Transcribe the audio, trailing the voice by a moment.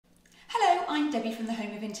I'm Debbie from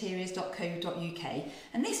thehomeofinteriors.co.uk,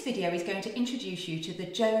 and this video is going to introduce you to the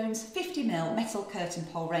Jones 50mm metal curtain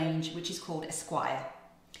pole range, which is called Esquire.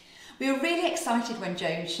 We were really excited when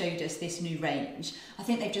Jones showed us this new range. I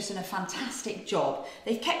think they've just done a fantastic job.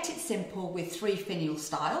 They've kept it simple with 3 finial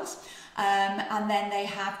styles, and then they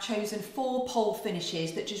have chosen 4 pole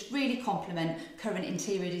finishes that just really complement current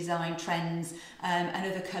interior design trends and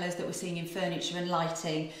other colours that we're seeing in furniture and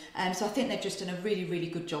lighting. So I think they've just done a really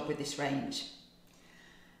good job with this range.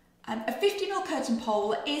 A 50mm curtain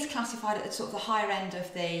pole is classified at the sort of the higher end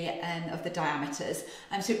of the diameters,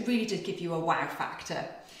 so it really does give you a wow factor.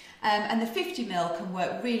 And the 50mm can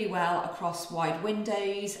work really well across wide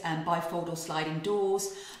windows, bifold or sliding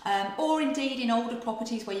doors, or indeed in older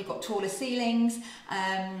properties where you've got taller ceilings,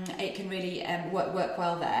 it can really work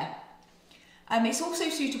well there. It's also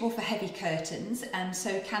suitable for heavy curtains, so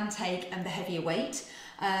it can take the heavier weight.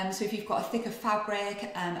 So if you've got a thicker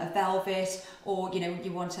fabric, a velvet, or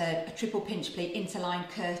you want a triple pinch pleat interlined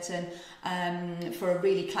curtain for a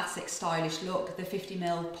really classic stylish look, the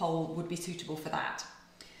 50mm pole would be suitable for that.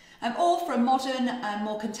 Or for a modern,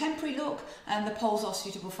 more contemporary look, the poles are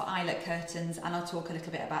suitable for eyelet curtains, and I'll talk a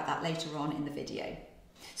little bit about that later on in the video.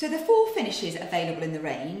 So the 4 finishes available in the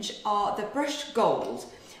range are the brushed gold,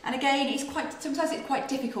 and again sometimes it's quite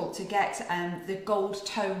difficult to get the gold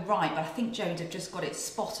tone right, but I think Jones have just got it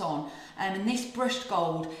spot on. And this brushed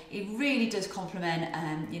gold, it really does complement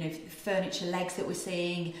furniture legs that we're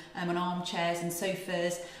seeing on armchairs and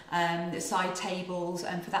sofas, the side tables,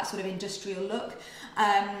 and for that sort of industrial look.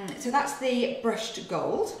 So that's the brushed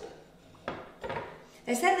gold.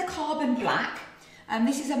 There's then the carbon black, and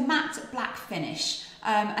this is a matte black finish.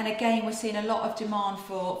 And again, we're seeing a lot of demand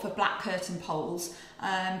for black curtain poles,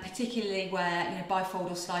 particularly where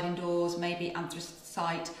bifold or sliding doors, maybe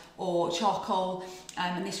anthracite or charcoal,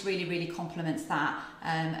 and this really complements that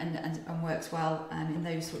and works well in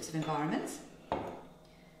those sorts of environments.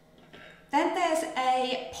 Then there's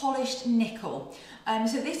a polished nickel.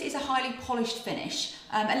 So this is a highly polished finish,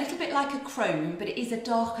 a little bit like a chrome, but it is a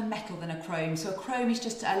darker metal than a chrome. So a chrome is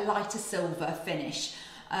just a lighter silver finish,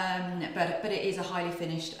 but it is a highly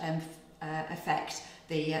finished effect,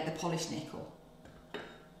 the polished nickel.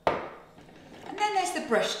 And then there's the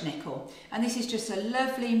brushed nickel, and this is just a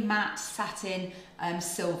lovely matte satin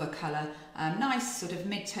silver colour, nice sort of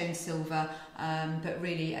mid-tone silver, but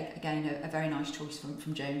really again a very nice choice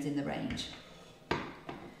from Jones in the range.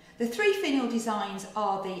 The 3 finial designs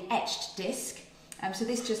are the etched disc, so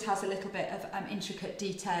this just has a little bit of intricate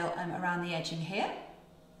detail around the edging here.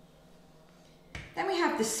 Then we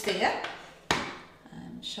have the sphere,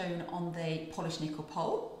 shown on the polished nickel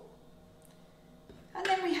pole. And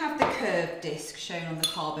then we have the curved disc shown on the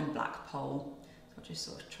carbon black pole. So I'll just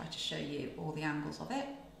sort of try to show you all the angles of it.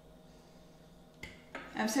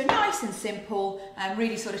 So nice and simple,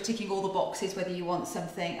 really sort of ticking all the boxes, whether you want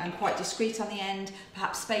something quite discreet on the end,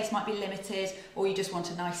 perhaps space might be limited, or you just want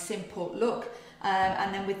a nice simple look.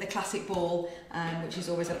 And then with the classic ball, which is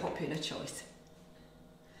always a popular choice.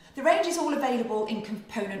 The range is all available in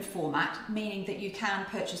component format, meaning that you can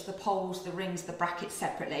purchase the poles, the rings, the brackets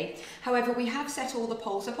separately. However, we have set all the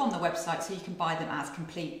poles up on the website so you can buy them as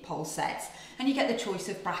complete pole sets, and you get the choice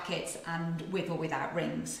of brackets and with or without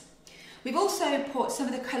rings. We've also put some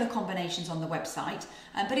of the colour combinations on the website,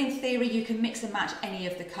 but in theory you can mix and match any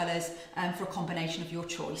of the colours for a combination of your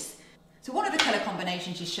choice. So one of the colour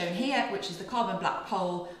combinations is shown here, which is the carbon black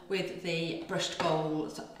pole with the brushed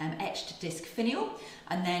gold etched disc finial,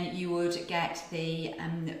 and then you would get the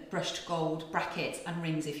brushed gold brackets and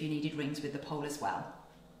rings if you needed rings with the pole as well.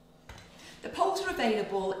 The poles are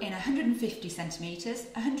available in 150 centimetres,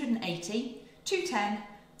 180, 210,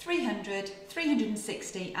 300,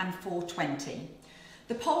 360 and 420.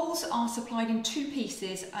 The poles are supplied in 2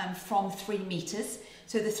 pieces from 3 metres.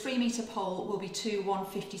 So the 3 metre pole will be 2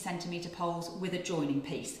 150 centimetre poles with a joining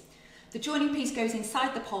piece. The joining piece goes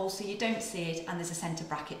inside the pole so you don't see it, and there's a centre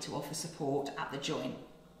bracket to offer support at the join.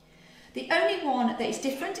 The only one that is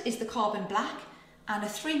different is the carbon black, and a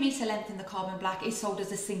 3 metre length in the carbon black is sold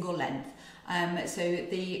as a single length. So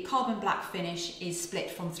the carbon black finish is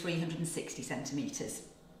split from 360 centimetres.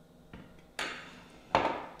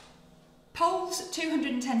 Poles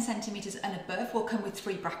 210 centimetres and above will come with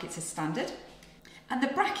 3 brackets as standard. And the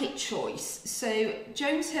bracket choice, so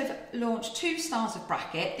Jones have launched 2 styles of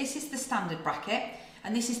bracket. This is the standard bracket,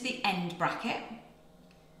 and this is the end bracket.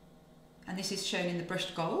 And this is shown in the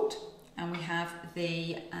brushed gold, and we have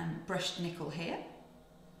the brushed nickel here.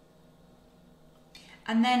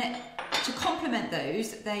 And then to complement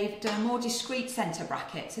those, they've done a more discreet centre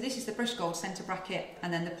bracket. So this is the brushed gold centre bracket,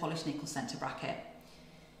 and then the polished nickel centre bracket.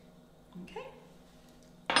 Okay.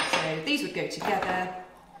 So So these would go together,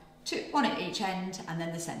 one at each end and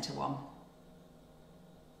then the centre one.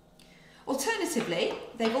 Alternatively,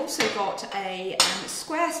 they've also got a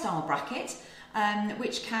square style bracket and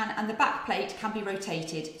the back plate can be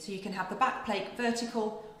rotated, so you can have the back plate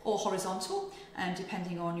vertical or horizontal,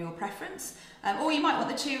 depending on your preference. Or you might want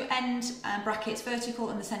the two end brackets vertical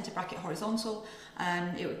and the centre bracket horizontal.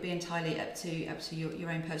 It would be entirely up to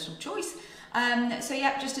your own personal choice. So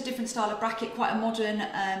yeah, just a different style of bracket, quite a modern,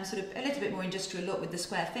 sort of a little bit more industrial look with the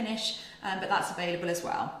square finish, but that's available as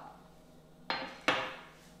well.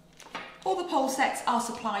 All the pole sets are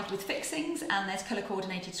supplied with fixings, and there's colour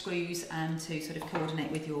coordinated screws to sort of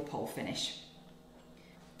coordinate with your pole finish.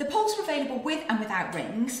 The poles are available with and without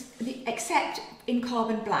rings, except in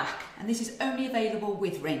carbon black, and this is only available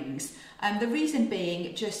with rings. The reason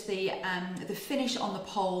being just the finish on the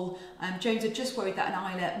pole. Jones are just worried that an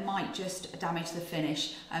eyelet might just damage the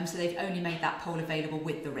finish, so they've only made that pole available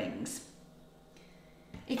with the rings.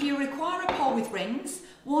 If you require a pole with rings,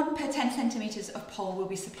 1 per 10 centimetres of pole will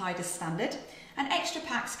be supplied as standard, and extra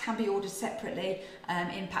packs can be ordered separately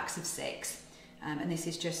in packs of 6. And this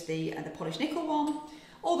is just the polished nickel one.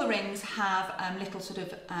 All the rings have little sort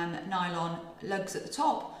of nylon lugs at the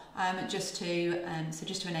top, just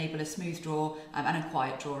to enable a smooth draw and a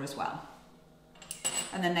quiet draw as well.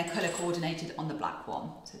 And then they're colour coordinated on the black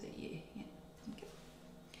one, so that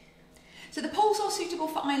So the poles are suitable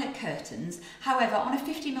for eyelet curtains. However, on a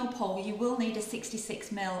 50mm pole, you will need a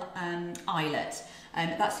 66mm eyelet.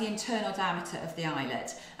 That's the internal diameter of the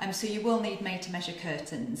eyelet. So you will need made-to-measure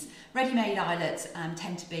curtains. Ready-made eyelets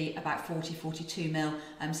tend to be about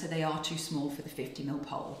 40-42mm, so they are too small for the 50mm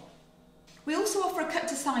pole. We also offer a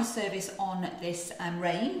cut-to-size service on this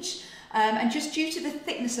range. And just due to the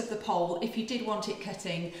thickness of the pole, if you did want it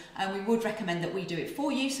cutting, we would recommend that we do it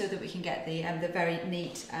for you so that we can get the very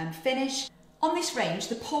neat finish. On this range,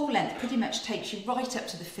 the pole length pretty much takes you right up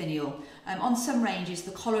to the finial. On some ranges,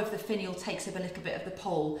 the collar of the finial takes up a little bit of the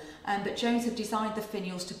pole, but Jones have designed the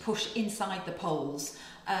finials to push inside the poles.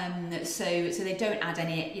 So they don't add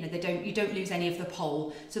any, you don't lose any of the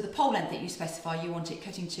pole. So the pole length that you specify you want it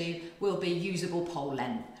cutting to will be usable pole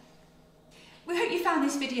length. We hope you found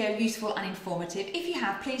this video useful and informative. If you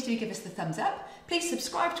have, please do give us the thumbs up. Please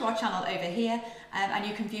subscribe to our channel over here, and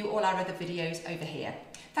you can view all our other videos over here.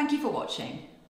 Thank you for watching.